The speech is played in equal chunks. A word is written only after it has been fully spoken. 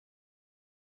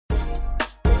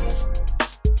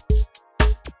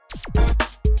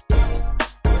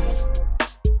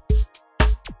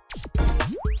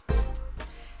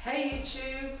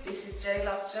is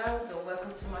Love Jones, and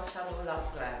welcome to my channel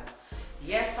Love Glam.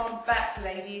 Yes, I'm back,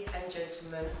 ladies and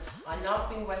gentlemen. I know I've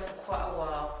been away for quite a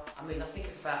while. I mean, I think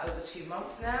it's about over 2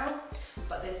 months now,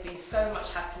 but there's been so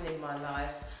much happening in my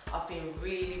life. I've been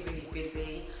really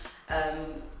busy.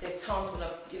 There's times when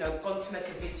I've gone to make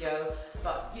a video,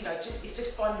 but it's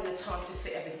just finding the time to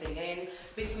fit everything in.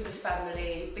 Busy with the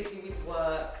family, busy with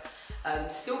work,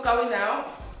 still going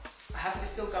out. I have to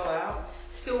still go out,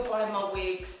 still buying my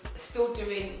wigs, still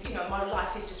doing, my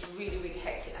life is just really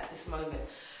hectic at this moment.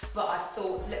 But I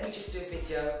thought, let me just do a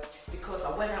video, because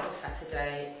I went out on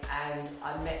Saturday and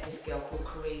I met this girl called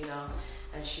Karina,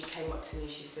 and she came up to me,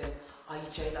 she said, "Are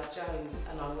you Love Jones?"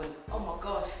 And I went, "Oh my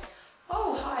God,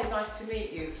 oh hi, nice to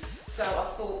meet you." So I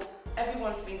thought,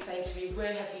 everyone's been saying to me,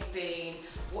 "Where have you been?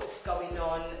 What's going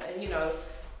on?" And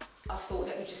I thought,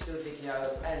 let me just do a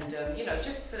video, and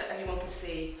just so that everyone can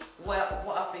see what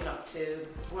I've been up to,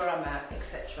 where I'm at,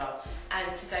 etc.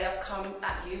 And today I've come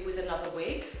at you with another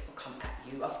wig.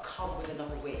 I've come with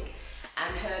another wig,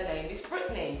 and her name is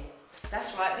BRITNEY.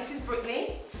 That's right, this is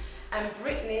BRITNEY, and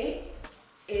BRITNEY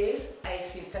is a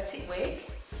synthetic wig,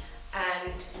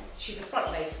 and she's a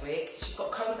front lace wig. She's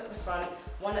got combs at the front,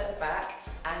 one at the back,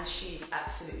 and she's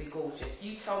absolutely gorgeous.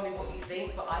 You tell me what you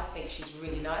think, but I think she's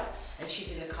really nice, and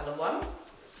she's in the colour 1.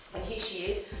 And here she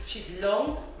is. She's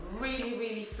long,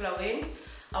 really flowing.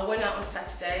 I went out on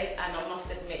Saturday, and I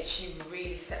must admit, she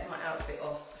really set my outfit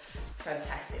off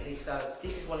fantastically. So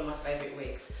this is one of my favourite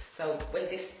wigs. So when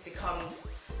this becomes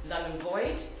null and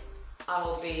void, I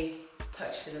will be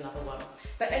purchasing another one.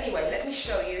 But anyway, let me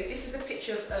show you. This is a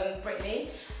picture of BRITNEY,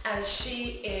 and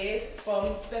she is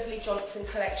from Beverly Johnsons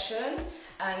collection,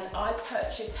 and I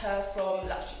purchased her from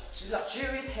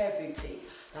Luxurious Hair Boutique.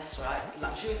 That's right,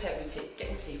 Luxurious Hair Boutique. Get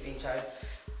your teeth in, Joan.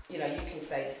 You can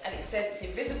say this. And it says it's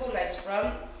invisible lace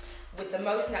front with the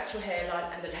most natural hairline,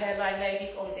 and the hairline,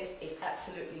 ladies, on this is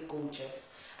absolutely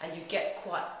gorgeous, and you get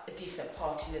quite a decent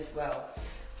parting as well.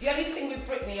 The only thing with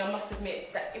BRITNEY, I must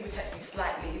admit, that irritates me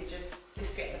slightly is just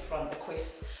this bit at the front, the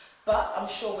quiff. But I'm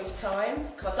sure with time,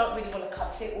 because I don't really want to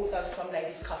cut it, although some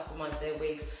ladies customise their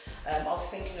wigs. I was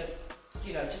thinking of,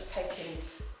 just taking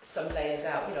some layers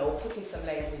out, or putting some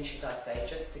layers in, should I say,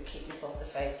 just to keep this off the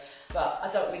face. But I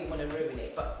don't really want to ruin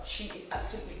it. But she is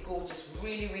absolutely gorgeous,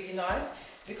 really nice.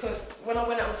 Because when I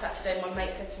went out on Saturday, my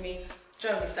mate said to me,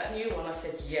 "Joan, is that new one?" I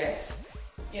said, "Yes."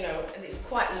 And it's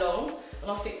quite long.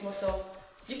 And I think to myself,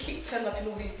 you keep turning up in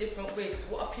all these different wigs,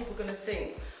 what are people going to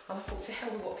think? And I thought, to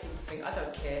hell with what people think, I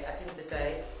don't care. At the end of the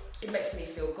day, it makes me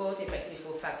feel good, it makes me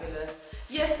feel fabulous.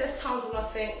 Yes, there's times when I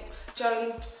think,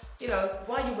 "Joan,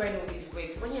 why are you wearing all these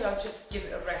wigs? When just give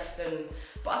it a rest."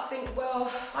 But I think,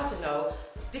 well, I don't know,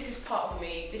 this is part of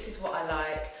me, this is what I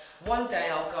like. One day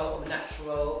I'll go all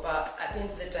natural, but at the end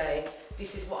of the day,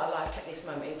 this is what I like at this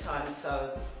moment in time,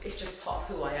 so it's just part of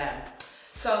who I am.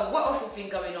 So what else has been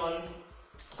going on?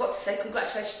 I've got to say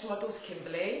congratulations to my daughter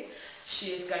Kimberly. She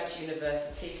is going to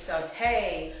university, so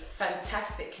hey,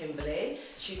 fantastic Kimberly.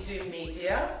 She's doing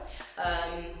media,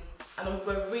 and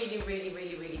we're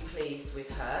really pleased with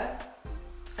her.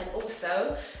 And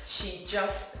also, she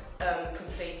just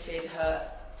completed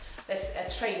her a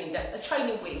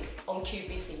training week on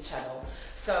QVC channel.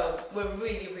 So we're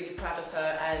really proud of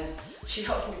her, and she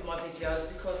helps me with my videos,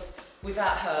 because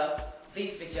without her,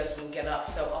 these videos wouldn't get up.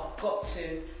 So I've got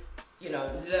to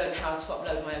learn how to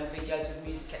upload my own videos with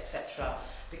music, etc.,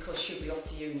 because she'll be off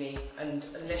to uni, and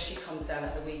unless she comes down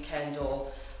at the weekend or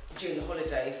during the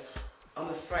holidays, I'm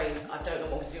afraid I don't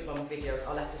know what to do with my videos.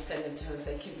 I'll have to send them to her and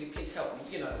say, "Kimberly, please help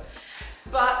me,"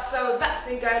 But so that's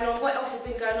been going on. What else has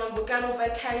been going on? We're going on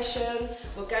vacation.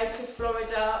 We're going to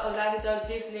Florida, Orlando,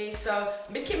 Disney. So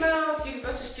Mickey Mouse,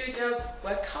 Universal Studios,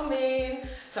 we're coming.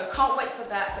 So can't wait for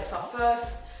that. So it's our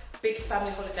first big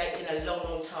family holiday in a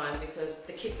long time, because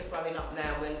the kids are growing up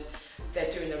now and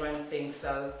they're doing their own thing.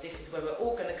 So this is where we're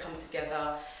all going to come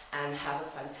together and have a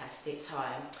fantastic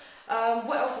time.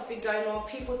 What else has been going on?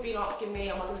 People have been asking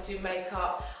me, am I going to do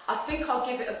makeup? I think I'll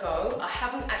give it a go. I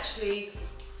haven't actually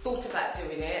thought about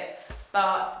doing it,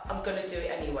 but I'm going to do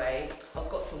it anyway. I've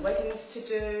got some weddings to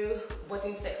do,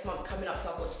 weddings next month coming up,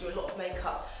 so I've got to do a lot of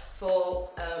makeup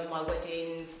for my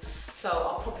weddings, so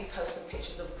I'll probably post some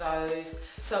pictures of those.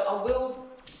 So I will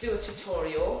do a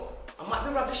tutorial. I might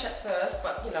be rubbish at first,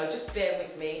 but just bear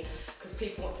with me, because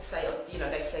people want to say,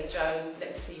 they say, "Joan, let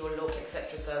me see your look,"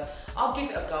 etc. So I'll give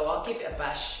it a go, I'll give it a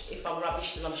bash. If I'm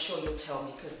rubbish, then I'm sure you'll tell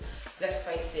me, because let's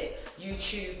face it,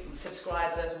 YouTube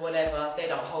subscribers, whatever, they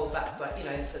don't hold back, but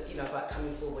about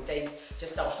coming forward, they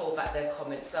just don't hold back their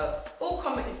comments. So all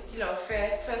comment is,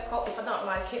 fair comment. If I don't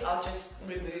like it, I'll just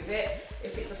remove it.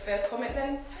 If it's a fair comment,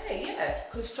 then hey, yeah,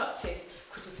 constructive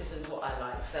criticism is what I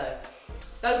like. So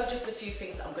those are just a few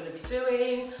things that I'm going to be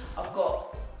doing. I've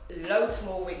got loads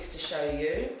more wigs to show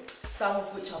you, some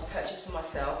of which I've purchased for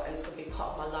myself, and it's going to be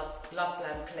part of my Love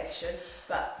Glam collection,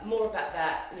 but more about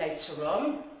that later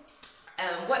on.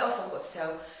 What else I've got to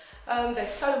tell? There's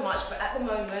so much, but at the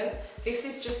moment, this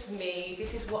is just me,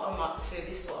 this is what I'm up to,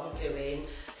 this is what I'm doing.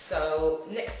 So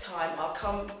next time I'll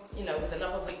come, you know, with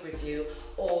another wig review,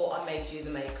 or I may do the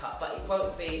makeup, but it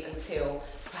won't be until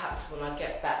perhaps when I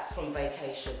get back from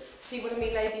vacation. See what I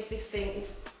mean, ladies? This thing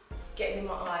is getting in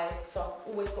my eye, so I've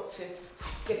always got to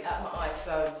get it out of my eye,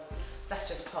 so that's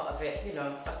just part of it, you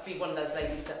know. I've be one of those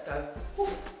ladies that goes,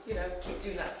 woof, you know, keep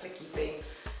doing that flicky thing.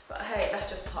 But hey, that's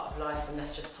just part of life, and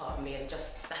that's just part of me, and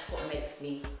just that's what makes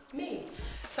me me.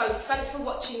 So thanks for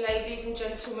watching, ladies and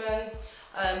gentlemen.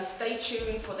 Stay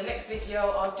tuned for the next video.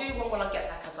 I'll do one when I get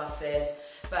back, as I said,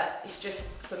 but it's just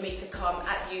for me to come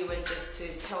at you and just to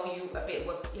tell you a bit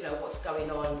what, you know, what's going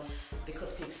on,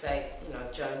 because people say, you know,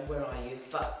 Joan, where are you?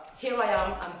 But here I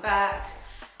am, I'm back,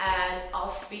 and I'll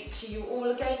speak to you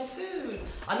all again soon.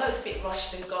 I know it's a bit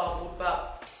rushed and garbled,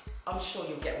 but I'm sure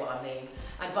you'll get what I mean.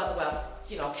 And by the way,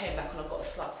 you know, I came back and I've got a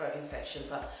slight throat infection,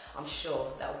 but I'm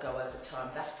sure that'll go over time.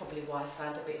 That's probably why I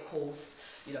sound a bit hoarse,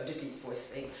 you know, the deep voice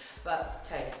thing. But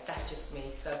hey, that's just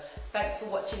me. So thanks for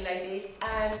watching, ladies,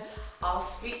 and I'll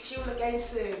speak to you all again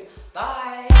soon.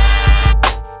 Bye.